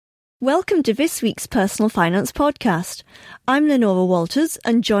Welcome to this week's Personal Finance Podcast. I'm Lenora Walters,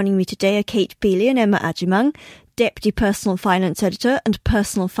 and joining me today are Kate Bailey and Emma Adjumang, Deputy Personal Finance Editor and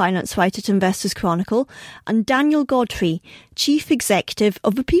Personal Finance Writer at Investors Chronicle, and Daniel Godfrey, Chief Executive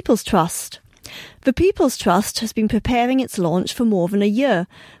of the People's Trust. The People's Trust has been preparing its launch for more than a year,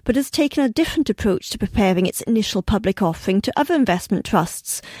 but has taken a different approach to preparing its initial public offering to other investment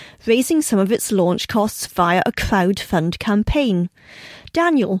trusts, raising some of its launch costs via a crowdfund campaign.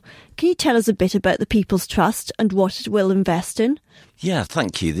 Daniel, can you tell us a bit about the People's Trust and what it will invest in? Yeah,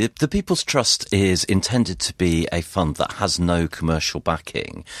 thank you. The People's Trust is intended to be a fund that has no commercial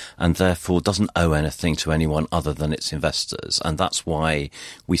backing and therefore doesn't owe anything to anyone other than its investors. And that's why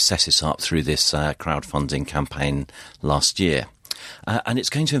we set it up through this crowdfunding campaign last year. And it's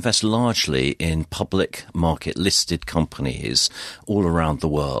going to invest largely in public market listed companies all around the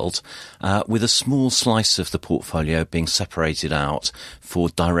world, with a small slice of the portfolio being separated out for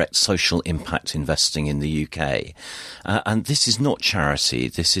direct social impact investing in the UK. And this is not charity.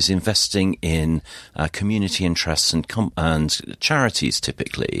 This is investing in community interests and charities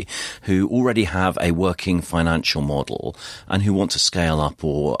typically who already have a working financial model and who want to scale up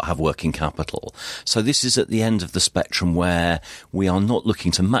or have working capital. So this is at the end of the spectrum where we are not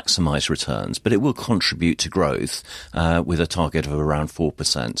looking to maximise returns, but it will contribute to growth with a target of around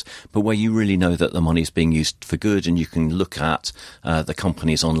 4%. But where you really know that the money is being used for good and you can look at the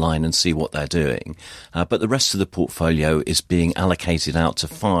companies online and see what they're doing. But the rest of the portfolio is being allocated out to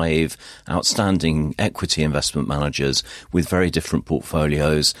 5 outstanding equity investment managers with very different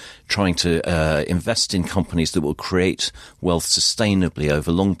portfolios, trying to invest in companies that will create wealth sustainably over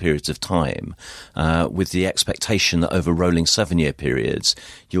long periods of time, with the expectation that over rolling 7-year periods,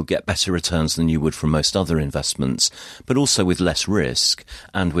 you'll get better returns than you would from most other investments, but also with less risk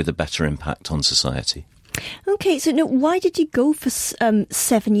and with a better impact on society. Okay, so now why did you go for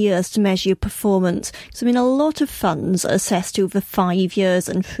 7 years to measure your performance? Because, a lot of funds are assessed over 5 years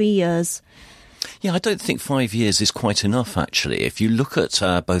and 3 years. Yeah, I don't think 5 years is quite enough, actually. If you look at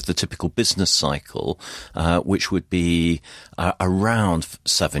both the typical business cycle, which would be around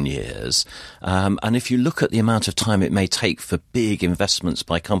 7 years, and if you look at the amount of time it may take for big investments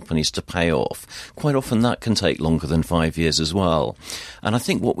by companies to pay off, quite often that can take longer than 5 years as well. And I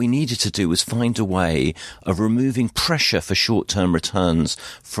think what we needed to do was find a way of removing pressure for short-term returns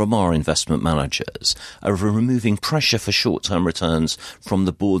from our investment managers, of removing pressure for short-term returns from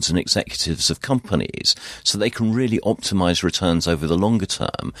the boards and executives of companies, so they can really optimize returns over the longer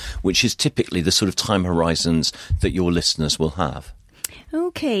term, which is typically the sort of time horizons that your listeners will have.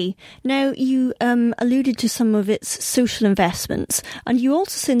 Okay. Now, you alluded to some of its social investments, and you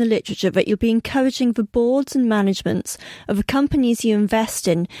also say in the literature that you'll be encouraging the boards and managements of the companies you invest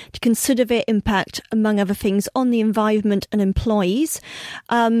in to consider their impact, among other things, on the environment and employees,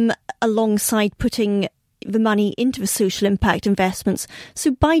 alongside putting the money into the social impact investments.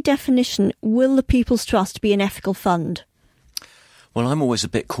 So by definition, will the People's Trust be an ethical fund? Well, I'm always a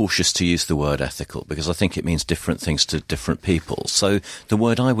bit cautious to use the word ethical because I think it means different things to different people. So the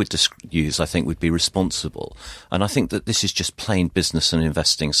word I would use, I think, would be responsible. And I think that this is just plain business and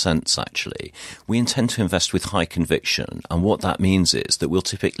investing sense, actually. We intend to invest with high conviction. And what that means is that we'll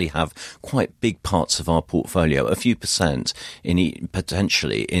typically have quite big parts of our portfolio, a few percent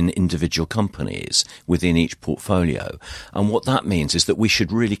potentially in individual companies within each portfolio. And what that means is that we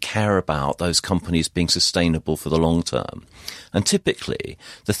should really care about those companies being sustainable for the long term. And typically,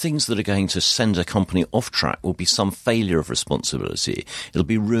 the things that are going to send a company off track will be some failure of responsibility. It'll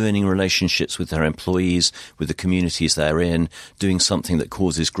be ruining relationships with their employees, with the communities they're in, doing something that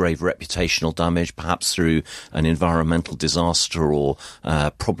causes grave reputational damage, perhaps through an environmental disaster or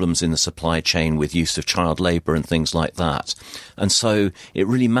problems in the supply chain with use of child labour and things like that. And so it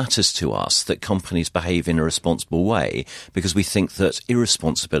really matters to us that companies behave in a responsible way because we think that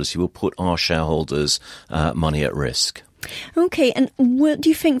irresponsibility will put our shareholders' money at risk. Okay, and do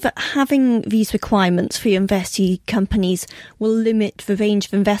you think that having these requirements for your investee companies will limit the range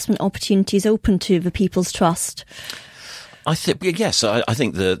of investment opportunities open to the People's Trust? I think, yes, I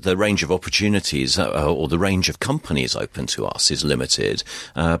think the range of opportunities or the range of companies open to us is limited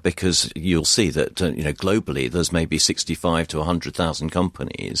because you'll see that, globally there's maybe 65 to 100,000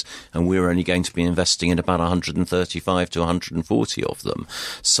 companies and we're only going to be investing in about 135 to 140 of them.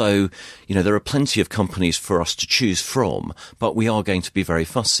 So, there are plenty of companies for us to choose from, but we are going to be very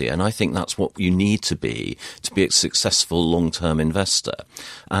fussy. And I think that's what you need to be a successful long-term investor.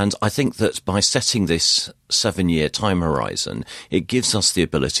 And I think that by setting this 7-year time horizon, it gives us the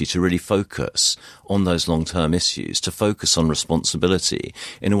ability to really focus on those long-term issues, to focus on responsibility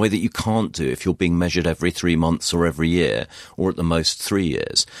in a way that you can't do if you're being measured every 3 months or every year, or at the most 3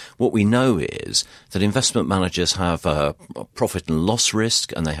 years. What we know is that investment managers have a profit and loss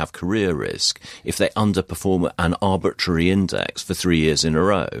risk and they have career risk if they underperform an arbitrary index for 3 years in a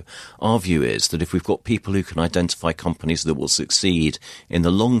row. Our view is that if we've got people who can identify companies that will succeed in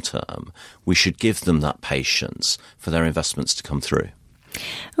the long term, we should give them that patience for their investments to come through.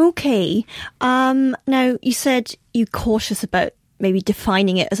 Okay. Now, you said you're cautious about maybe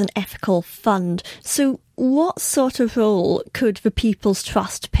defining it as an ethical fund. So what sort of role could the People's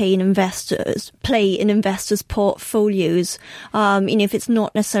Trust play in investors' portfolios? If it's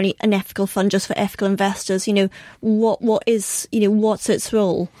not necessarily an ethical fund just for ethical investors, what's its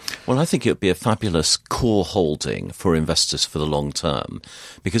role? Well, I think it would be a fabulous core holding for investors for the long term,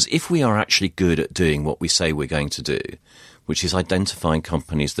 because if we are actually good at doing what we say we're going to do, which is identifying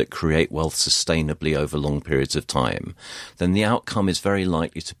companies that create wealth sustainably over long periods of time, then the outcome is very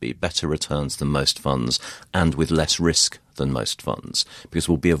likely to be better returns than most funds and with less risk than most funds, because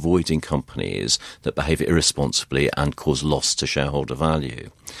we'll be avoiding companies that behave irresponsibly and cause loss to shareholder value.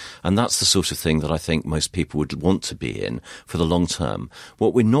 And that's the sort of thing that I think most people would want to be in for the long term.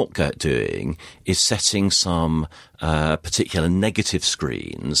 What we're not doing is setting some particular negative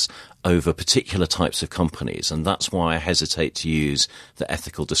screens over particular types of companies, and that's why I hesitate to use the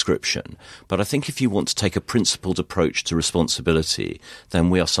ethical description. But I think if you want to take a principled approach to responsibility, then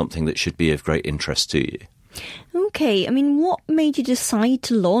we are something that should be of great interest to you. Okay, what made you decide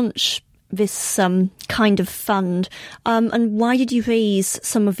to launch this kind of fund, and why did you raise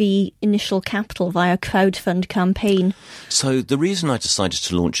some of the initial capital via a crowdfund campaign? So the reason I decided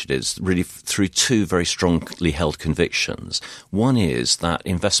to launch it is really through two very strongly held convictions. One is that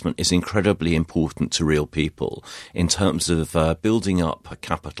investment is incredibly important to real people in terms of building up a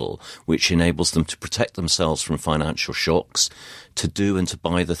capital which enables them to protect themselves from financial shocks, to do and to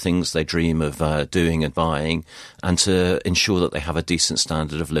buy the things they dream of doing and buying, and to ensure that they have a decent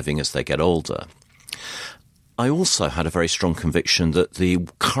standard of living as they get older. I also had a very strong conviction that the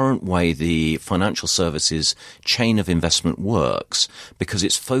current way the financial services chain of investment works, because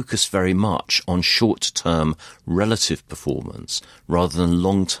it's focused very much on short-term relative performance rather than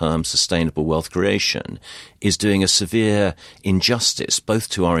long-term sustainable wealth creation, is doing a severe injustice both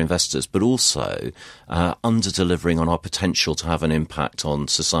to our investors but also under-delivering on our potential to have an impact on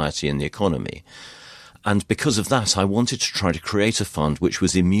society and the economy. And because of that, I wanted to try to create a fund which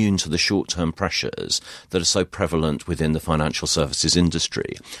was immune to the short-term pressures that are so prevalent within the financial services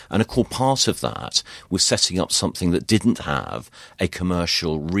industry. And a core part of that was setting up something that didn't have a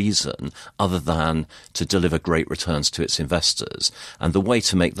commercial reason other than to deliver great returns to its investors. And the way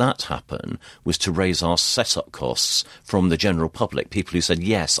to make that happen was to raise our setup costs from the general public, people who said,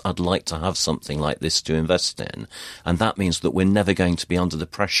 yes, I'd like to have something like this to invest in. And that means that we're never going to be under the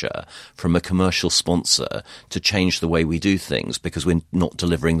pressure from a commercial sponsor to change the way we do things because we're not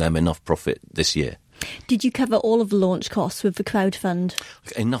delivering them enough profit this year. Did you cover all of the launch costs with the crowdfund?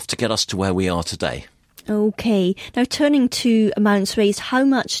 Enough to get us to where we are today. Okay. Now, turning to amounts raised, how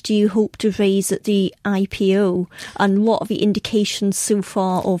much do you hope to raise at the IPO, and what are the indications so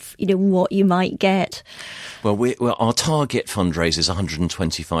far of what you might get? Well, our target fundraise is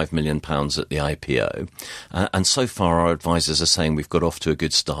 £125 million at the IPO, and so far our advisors are saying we've got off to a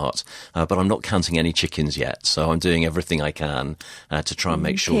good start, but I'm not counting any chickens yet, so I'm doing everything I can to try and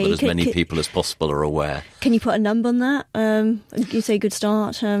make sure that as many people as possible are aware. Can you put a number on that? You say good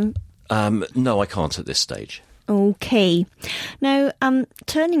start? No, I can't at this stage. Okay. Now,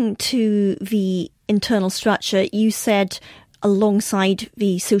 turning to the internal structure, you said alongside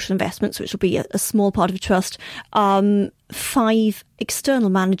the social investments, which will be a small part of the trust, 5 external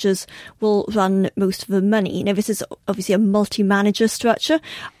managers will run most of the money. Now, this is obviously a multi-manager structure,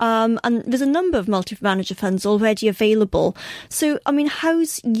 and there's a number of multi-manager funds already available. So,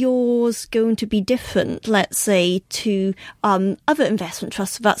 how's yours going to be different, let's say, to other investment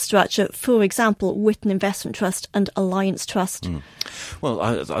trusts of that structure, for example, Whitton Investment Trust and Alliance Trust? Well,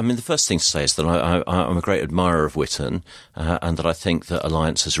 the first thing to say is that I'm a great admirer of Whitton, and that I think that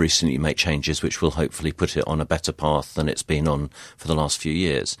Alliance has recently made changes which will hopefully put it on a better path than it's been on for the last few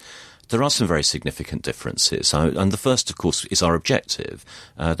years. There are some very significant differences. And the first, of course, is our objective,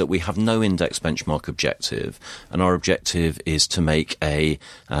 that we have no index benchmark objective. And our objective is to make a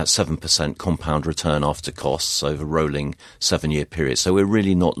 7% compound return after costs over rolling 7-year periods. So we're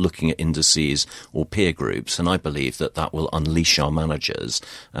really not looking at indices or peer groups. And I believe that will unleash our managers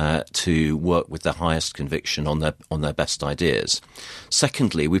to work with the highest conviction on their best ideas.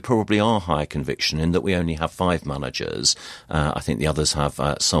 Secondly, we probably are higher conviction in that we only have 5 managers. I think the others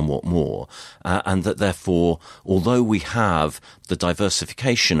have somewhat more. And that therefore, although we have the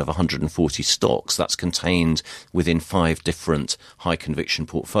diversification of 140 stocks, that's contained within 5 different high conviction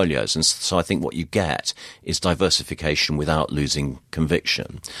portfolios. And so I think what you get is diversification without losing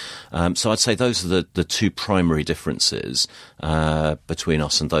conviction. So I'd say those are the 2 primary differences between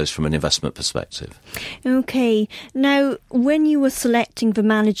us and those from an investment perspective. Okay. Now, when you were selecting the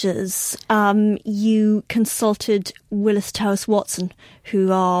managers, you consulted Willis Towers Watson,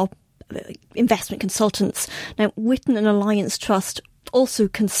 who are investment consultants. Now, Witten and Alliance Trust also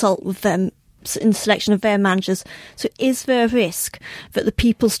consult with them in selection of their managers. So is there a risk that the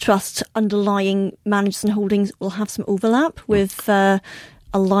People's Trust underlying managers and holdings will have some overlap with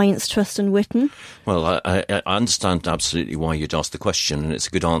Alliance Trust and Witten? Well, I understand absolutely why you'd ask the question, and it's a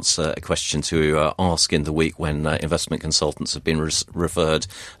good question to ask in the week when investment consultants have been referred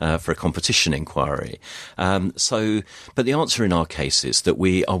for a competition inquiry. But the answer in our case is that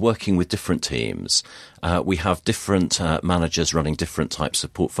we are working with different teams. We have different managers running different types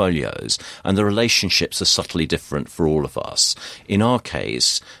of portfolios, and the relationships are subtly different for all of us. In our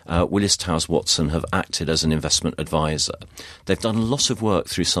case, Willis Towers Watson have acted as an investment advisor. They've done a lot of work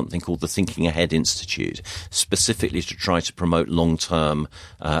through something called the Thinking Ahead Institute, specifically to try to promote long-term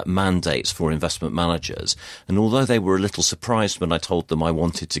mandates for investment managers. And although they were a little surprised when I told them I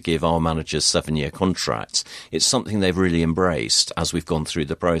wanted to give our managers 7-year contracts, it's something they've really embraced as we've gone through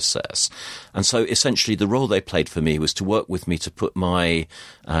the process. And so essentially the role they played for me was to work with me to put my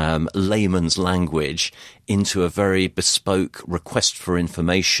layman's language into a very bespoke request for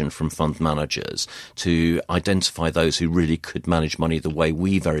information from fund managers to identify those who really could manage money the way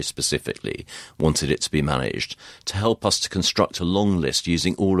we very specifically wanted it to be managed, to help us to construct a long list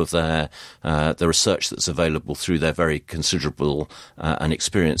using all of the research that's available through their very considerable and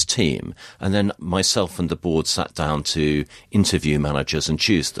experienced team. And then myself and the board sat down to interview managers and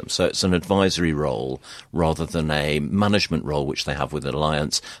choose them. So it's an advisory role rather than a management role, which they have with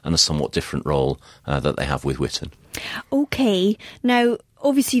Alliance, and a somewhat different role that they have with Witten. Okay. Now,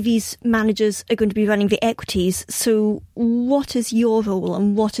 obviously these managers are going to be running the equities, so what is your role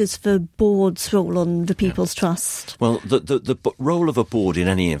and what is the board's role on the People's Trust? Well, the role of a board in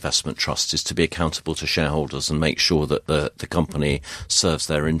any investment trust is to be accountable to shareholders and make sure that the company serves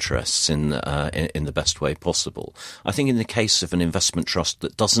their interests in the best way possible. I think in the case of an investment trust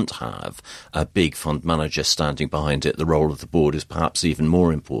that doesn't have a big fund manager standing behind it, the role of the board is perhaps even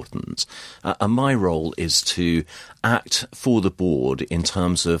more important. And my role is to act for the board in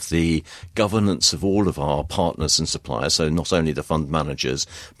terms of the governance of all of our partners and suppliers, so not only the fund managers,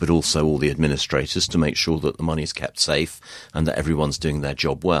 but also all the administrators, to make sure that the money is kept safe and that everyone's doing their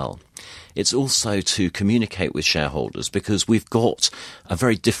job well. It's also to communicate with shareholders, because we've got a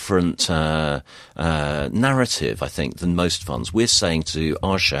very different narrative, I think, than most funds. We're saying to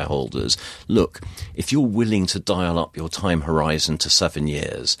our shareholders, look, if you're willing to dial up your time horizon to 7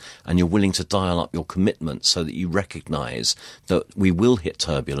 years and you're willing to dial up your commitment so that you recognise that we will hit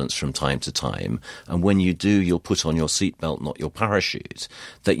turbulence from time to time, and when you do, you'll put on your seatbelt, not your parachute,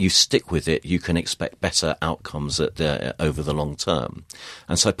 that you stick with it, you can expect better outcomes over the long term.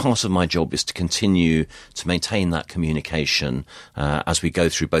 And so part of my job is to continue to maintain that communication as we go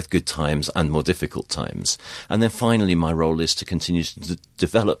through both good times and more difficult times. And then finally, my role is to continue to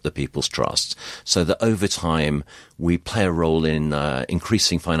develop the People's Trust so that over time we play a role in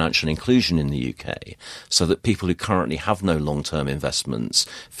increasing financial inclusion in the UK, so that people who currently have no long-term investments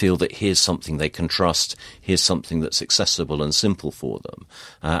feel that here's something they can trust, here's something that's accessible and simple for them,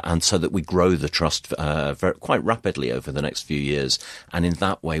 and so that we grow the trust quite rapidly over the next few years. And in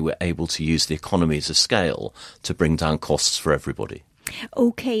that way, we're able to use the economies of scale to bring down costs for everybody.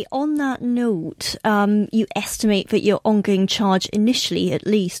 Okay, on that note, you estimate that your ongoing charge initially, at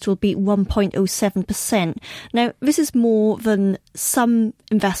least, will be 1.07%. Now, this is more than some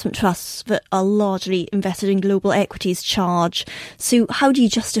investment trusts that are largely invested in global equities charge. So how do you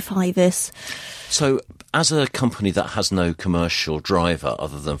justify this? So, as a company that has no commercial driver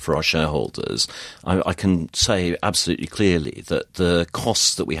other than for our shareholders, I can say absolutely clearly that the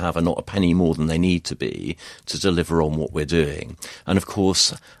costs that we have are not a penny more than they need to be to deliver on what we're doing. And of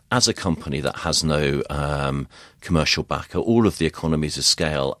course, as a company that has no commercial backer, all of the economies of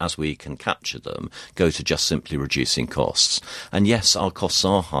scale, as we can capture them, go to just simply reducing costs. And yes, our costs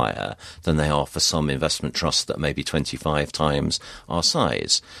are higher than they are for some investment trusts that may be 25 times our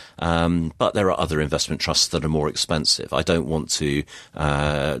size. But there are other investment trusts that are more expensive. I don't want to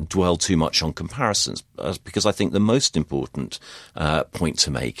dwell too much on comparisons because I think the most important point to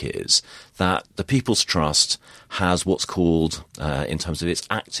make is that the People's Trust has what's called, in terms of its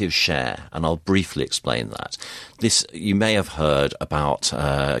active share, and I'll briefly explain that. This, you may have heard about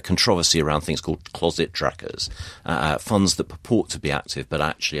controversy around things called closet trackers, funds that purport to be active but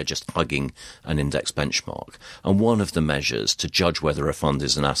actually are just hugging an index benchmark. And one of the measures to judge whether a fund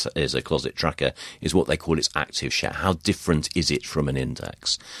is an asset, is a closet tracker, is what they call its active share. How different is it from an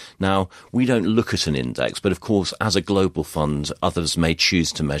index? Now, we don't look at an index, but of course, as a global fund, others may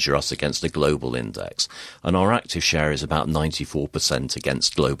choose to measure us against a global index. And our active share is about 94%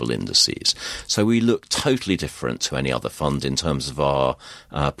 against global indices. So we look totally different to any other fund in terms of our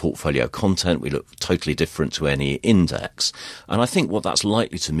portfolio content. We look totally different to any index. And I think what that's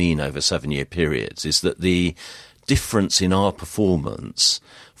likely to mean over 7-year periods is that the difference in our performance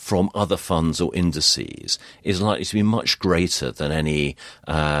from other funds or indices is likely to be much greater than any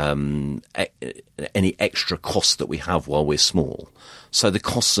extra cost that we have while we're small. So the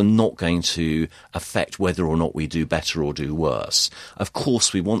costs are not going to affect whether or not we do better or do worse. Of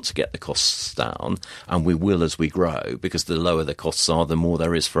course, we want to get the costs down, and we will as we grow, because the lower the costs are, the more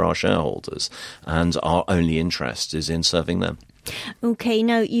there is for our shareholders. And our only interest is in serving them. Okay,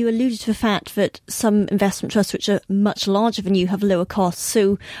 now you alluded to the fact that some investment trusts which are much larger than you have lower costs.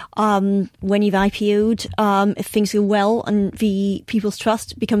 So when you've IPO'd, if things go well and the People's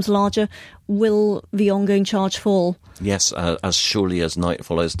Trust becomes larger, will the ongoing charge fall? Yes, as surely as night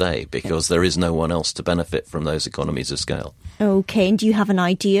follows day, because there is no one else to benefit from those economies of scale. Okay, and do you have an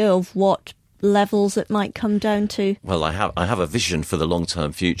idea of what levels it might come down to? Well, I have a vision for the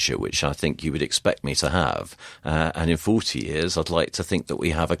long-term future, which I think you would expect me to have. And in 40 years, I'd like to think that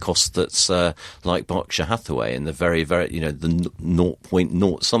we have a cost that's like Berkshire Hathaway in the very, very, the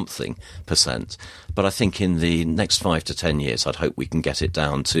 0.0 something %. But I think in the next 5 to 10 years, I'd hope we can get it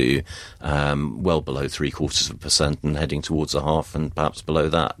down to well below 0.75% and heading towards 0.5% and perhaps below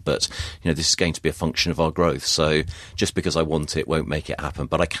that. But, this is going to be a function of our growth. So just because I want it won't make it happen.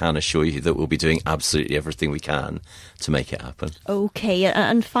 But I can assure you that we'll be doing absolutely everything we can to make it happen. Okay.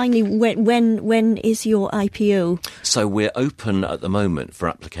 And finally, when is your IPO? So we're open at the moment for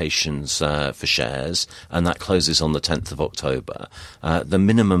applications for shares, and that closes on the 10th of October. The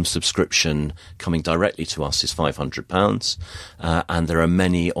minimum subscription coming directly to us is £500, and there are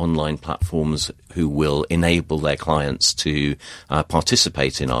many online platforms who will enable their clients to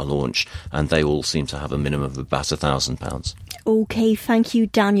participate in our launch, and they all seem to have a minimum of about £1,000. Okay, thank you,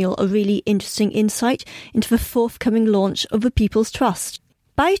 Daniel. A really interesting insight into the forthcoming launch of the People's Trust.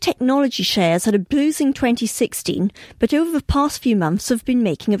 Biotechnology shares had a bruising 2016, but over the past few months have been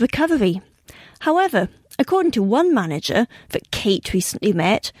making a recovery. However, according to one manager that Kate recently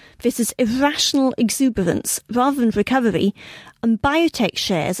met, this is irrational exuberance rather than recovery, and biotech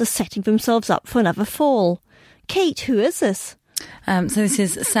shares are setting themselves up for another fall. Kate, who is this? So this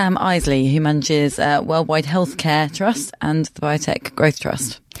is Sam Isley, who manages Worldwide Healthcare Trust and the Biotech Growth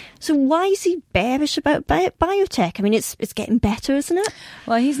Trust. So why is he bearish about biotech? I mean, it's getting better, isn't it?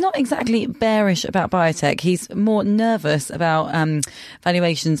 Well, he's not exactly bearish about biotech. He's more nervous about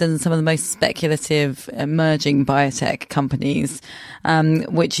valuations in some of the most speculative emerging biotech companies,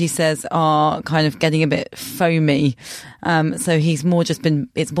 which he says are kind of getting a bit foamy. So he's more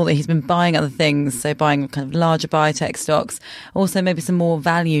it's more that he's been buying other things, so buying kind of larger biotech stocks, also maybe some more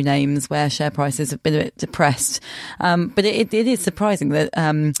value names where share prices have been a bit depressed. But it is surprising that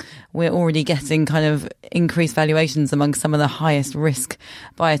we're already getting kind of increased valuations among some of the highest risk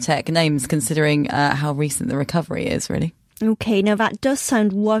biotech names, considering how recent the recovery is, really. Okay, now that does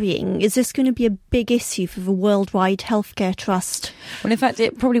sound worrying. Is this going to be a big issue for the Worldwide Healthcare Trust? Well, in fact,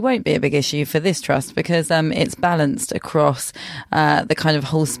 it probably won't be a big issue for this trust because it's balanced across the kind of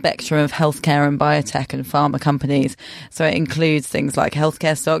whole spectrum of healthcare and biotech and pharma companies. So it includes things like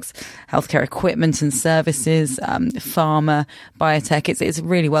healthcare stocks, healthcare equipment and services, pharma, biotech. It's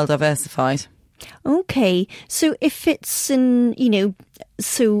really well diversified. Okay, so if it's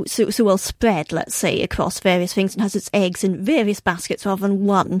so well spread, let's say, across various things and has its eggs in various baskets rather than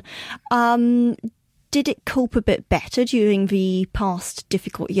one, did it cope a bit better during the past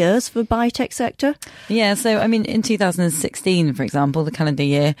difficult years for the biotech sector? Yeah, so I mean, in 2016, for example, the calendar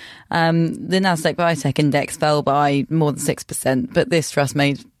year, the Nasdaq Biotech Index fell by more than 6%, but this trust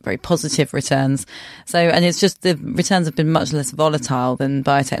made very positive returns. So, and it's just the returns have been much less volatile than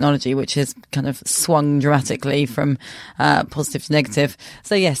biotechnology, which has kind of swung dramatically from positive to negative.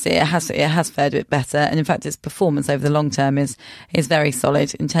 So yes, it has fared a bit better, and in fact, its performance over the long term is very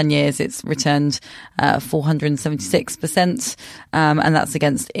solid. In 10 years, it's returned 476%, and that's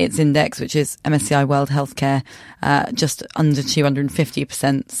against its index, which is MSCI World Healthcare, just under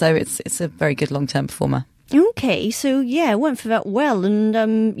 250%. So it's a very good long term performer. Okay, so yeah, it went for that well,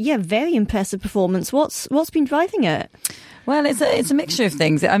 and very impressive performance. What's been driving it? Well, it's a mixture of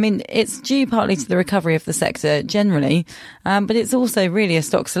things. I mean, it's due partly to the recovery of the sector generally, but it's also really a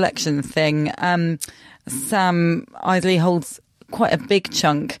stock selection thing. Sam Isley holds quite a big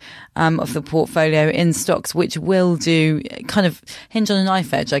chunk of the portfolio in stocks which will do kind of hinge on a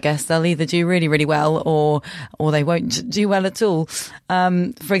knife edge, I guess. They'll either do really, really well or they won't do well at all.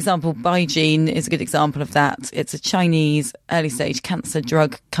 For example, BeiGene is a good example of that. It's a Chinese early stage cancer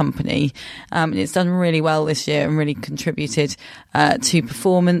drug company, and it's done really well this year and really contributed to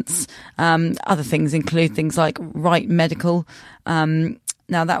performance. Other things include things like Wright Medical.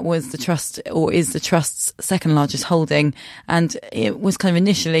 Now, that was the trust, or is the trust's second largest holding, and it was kind of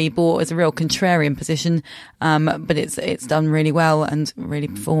initially bought as a real contrarian position, but it's done really well and really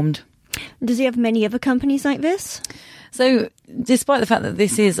performed. Does he have many other companies like this? So, despite the fact that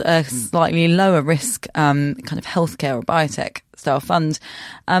this is a slightly lower risk kind of healthcare or biotech style fund,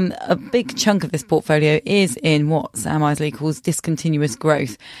 a big chunk of this portfolio is in what Sam Isley calls discontinuous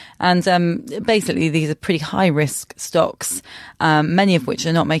growth. And basically, these are pretty high risk stocks, many of which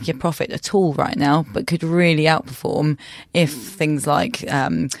are not making a profit at all right now, but could really outperform if things like,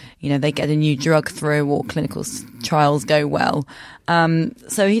 they get a new drug through or clinical trials go well.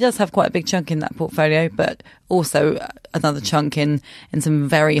 So he does have quite a big chunk in that portfolio, but also another chunk in some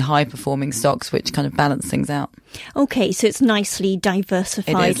very high performing stocks, which kind of balance things out. Okay, so it's nicely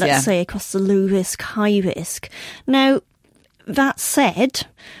diversified, let's say, across the low risk, high risk. Now, that said,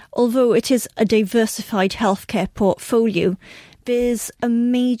 although it is a diversified healthcare portfolio, there's a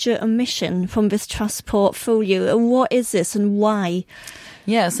major omission from this trust portfolio. What is this and why?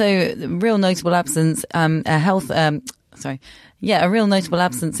 Yeah, so the real notable absence, a real notable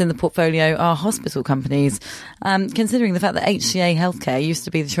absence in the portfolio are hospital companies. Considering the fact that HCA Healthcare used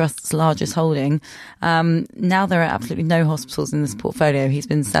to be the trust's largest holding, now there are absolutely no hospitals in this portfolio. He's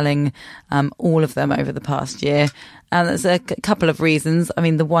been selling all of them over the past year. And there's a couple of reasons. I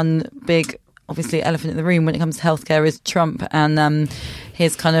mean, the one big, obviously, elephant in the room when it comes to healthcare is Trump and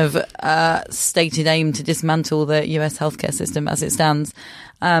his kind of stated aim to dismantle the US healthcare system as it stands.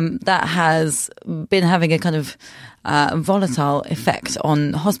 That has been having a kind of volatile effect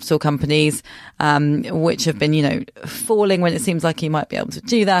on hospital companies, which have been, falling when it seems like he might be able to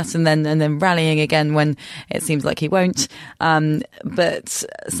do that, and then rallying again when it seems like he won't. But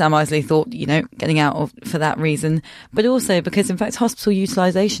Sam Isley thought, getting out for that reason, but also because, in fact, hospital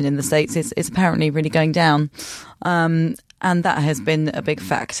utilisation in the States is apparently really going down. And that has been a big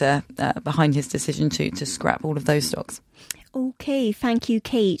factor behind his decision to scrap all of those stocks. Okay, thank you,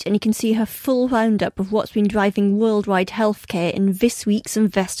 Kate. And you can see her full roundup of what's been driving worldwide healthcare in this week's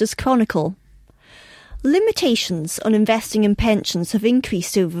Investors Chronicle. Limitations on investing in pensions have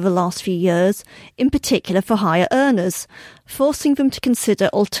increased over the last few years, in particular for higher earners, forcing them to consider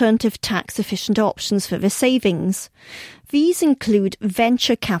alternative tax-efficient options for their savings. These include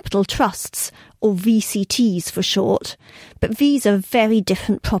venture capital trusts, or VCTs for short, but these are a very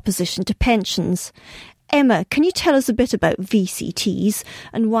different proposition to pensions. Emma, can you tell us a bit about VCTs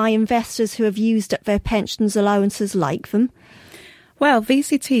and why investors who have used up their pensions allowances like them? Well,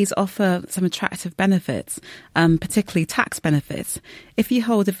 VCTs offer some attractive benefits, particularly tax benefits. If you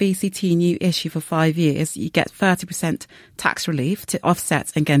hold a VCT new issue for 5 years, you get 30% tax relief to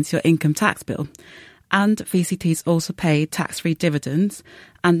offset against your income tax bill. And VCTs also pay tax-free dividends,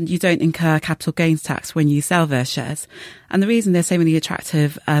 and you don't incur capital gains tax when you sell their shares. And the reason there's so many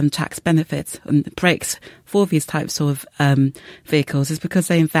attractive tax benefits and breaks for these types of vehicles is because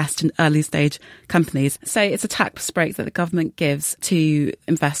they invest in early stage companies. So it's a tax break that the government gives to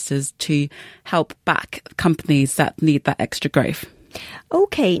investors to help back companies that need that extra growth.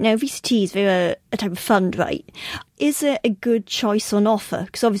 Okay, now VCTs, they're a type of fund, right? Is it a good choice on offer?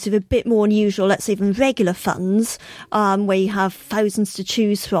 Because obviously they're a bit more unusual, let's say, than regular funds, where you have thousands to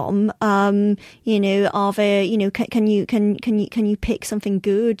choose from. Are there, can you pick something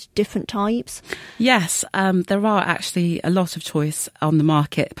good, different types? Yes, there are actually a lot of choice on the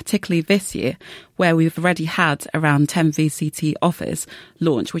market, particularly this year, where we've already had around 10 VCT offers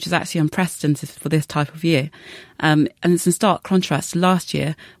launch, which is actually unprecedented for this type of year. And it's in stark contrast to last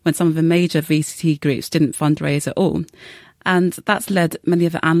year when some of the major VCT groups didn't fundraise at all. And that's led many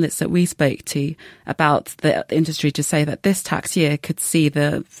of the analysts that we spoke to about the industry to say that this tax year could see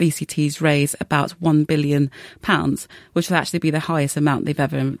the VCTs raise about £1 billion, which will actually be the highest amount they've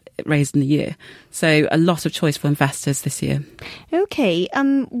ever raised in a year. So a lot of choice for investors this year. Okay,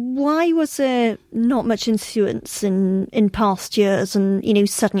 why was there not much influence in past years and,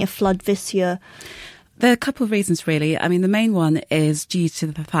 suddenly a flood this year? There are a couple of reasons, really. I mean, the main one is due to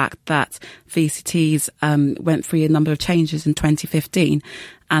the fact that VCTs went through a number of changes in 2015,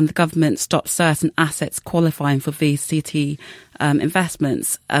 and the government stopped certain assets qualifying for VCT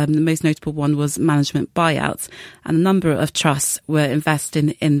investments. The most notable one was management buyouts, and a number of trusts were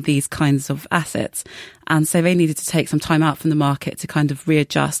investing in these kinds of assets. And so they needed to take some time out from the market to kind of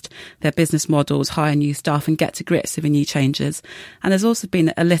readjust their business models, hire new staff and get to grips with the new changes. And there's also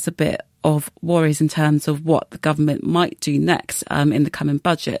been a little bit of worries in terms of what the government might do next in the coming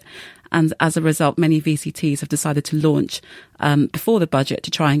budget. And as a result, many VCTs have decided to launch before the budget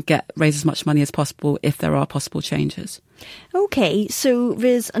to try and raise as much money as possible if there are possible changes. Okay, so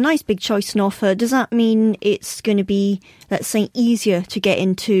there's a nice big choice and offer. Does that mean it's going to be, let's say, easier to get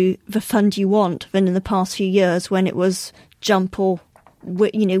into the fund you want than in the past few years when it was jump or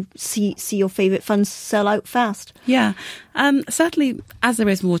see your favourite funds sell out fast? Yeah, certainly as there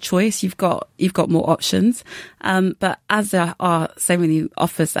is more choice, you've got more options. But as there are so many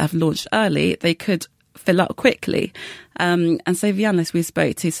offers that have launched early, they could fill up quickly. And so the analysts we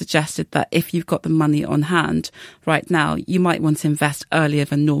spoke to suggested that if you've got the money on hand right now, you might want to invest earlier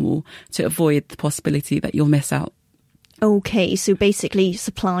than normal to avoid the possibility that you'll miss out. Okay, so basically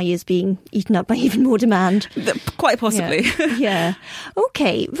supply is being eaten up by even more demand. Quite possibly. Yeah.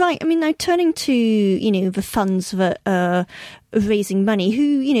 Okay, right. I mean, now turning to, the funds that are raising money,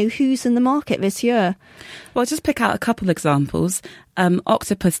 who's in the market this year? Well, I'll just pick out a couple of examples.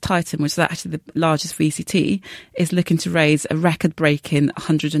 Octopus Titan, which is actually the largest VCT, is looking to raise a record-breaking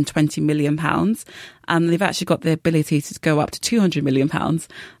 £120 million. They've actually got the ability to go up to £200 million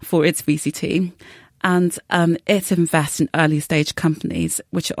for its VCT. And it invests in early stage companies,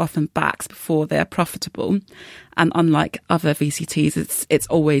 which it often backs before they're profitable. And unlike other VCTs, it's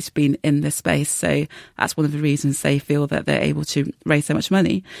always been in this space. So that's one of the reasons they feel that they're able to raise so much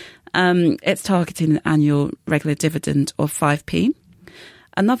money. It's targeting an annual regular dividend of 5p.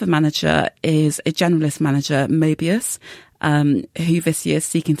 Another manager is a generalist manager, Mobius, who this year is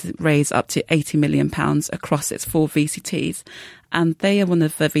seeking to raise up to £80 million across its 4 VCTs. And they are one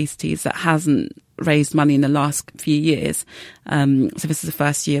of the VCTs that hasn't raised money in the last few years. So this is the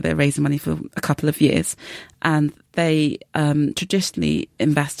first year they're raising money for a couple of years. And they traditionally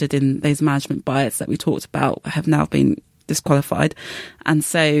invested in those management buyouts that we talked about have now been disqualified. And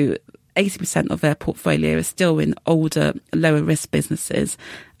so 80% of their portfolio is still in older, lower risk businesses.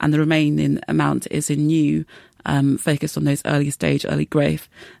 And the remaining amount is in new, focused on those early stage, early growth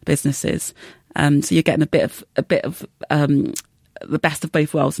businesses. So you're getting a bit of the best of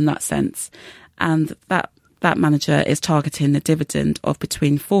both worlds in that sense. And that manager is targeting a dividend of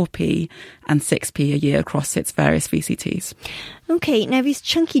between 4p and 6p a year across its various VCTs. Okay, now these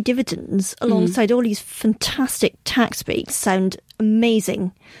chunky dividends alongside all these fantastic tax breaks sound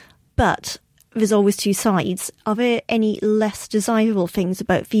amazing, but there's always two sides. Are there any less desirable things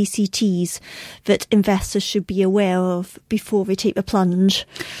about VCTs that investors should be aware of before they take the plunge?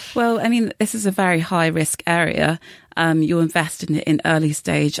 Well, I mean, this is a very high risk area. You're investing in early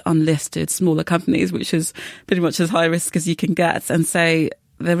stage, unlisted, smaller companies, which is pretty much as high risk as you can get. And so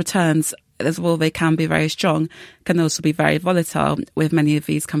the returns, as well, they can be very strong, can also be very volatile with many of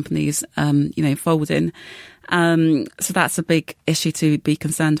these companies, folding. So that's a big issue to be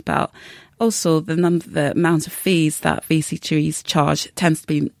concerned about. Also, the amount of fees that VCTs charge tends to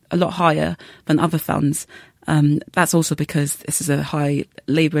be a lot higher than other funds. That's also because this is a high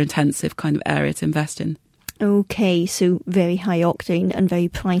labour-intensive kind of area to invest in. Okay, so very high octane and very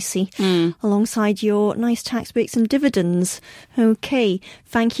pricey, alongside your nice tax breaks and dividends. Okay,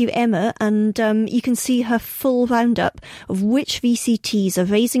 thank you, Emma. And you can see her full roundup of which VCTs are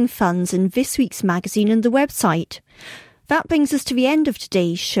raising funds in this week's magazine and the website. That brings us to the end of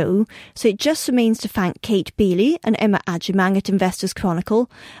today's show, so it just remains to thank Kate Bailey and Emma Agyemang at Investors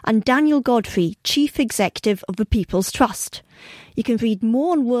Chronicle and Daniel Godfrey, Chief Executive of the People's Trust. You can read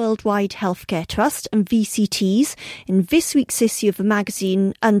more on Worldwide Healthcare Trust and VCTs in this week's issue of the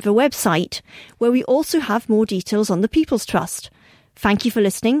magazine and the website, where we also have more details on the People's Trust. Thank you for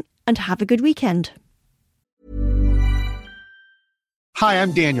listening and have a good weekend. Hi,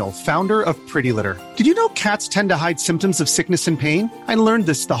 I'm Daniel, founder of Pretty Litter. Did you know cats tend to hide symptoms of sickness and pain? I learned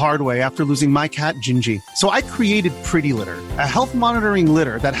this the hard way after losing my cat, Gingy. So I created Pretty Litter, a health monitoring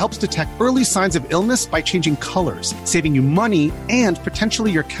litter that helps detect early signs of illness by changing colors, saving you money and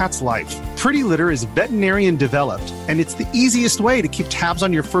potentially your cat's life. Pretty Litter is veterinarian developed, and it's the easiest way to keep tabs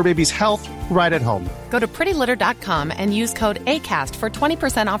on your fur baby's health right at home. Go to prettylitter.com and use code ACAST for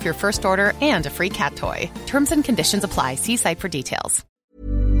 20% off your first order and a free cat toy. Terms and conditions apply. See site for details.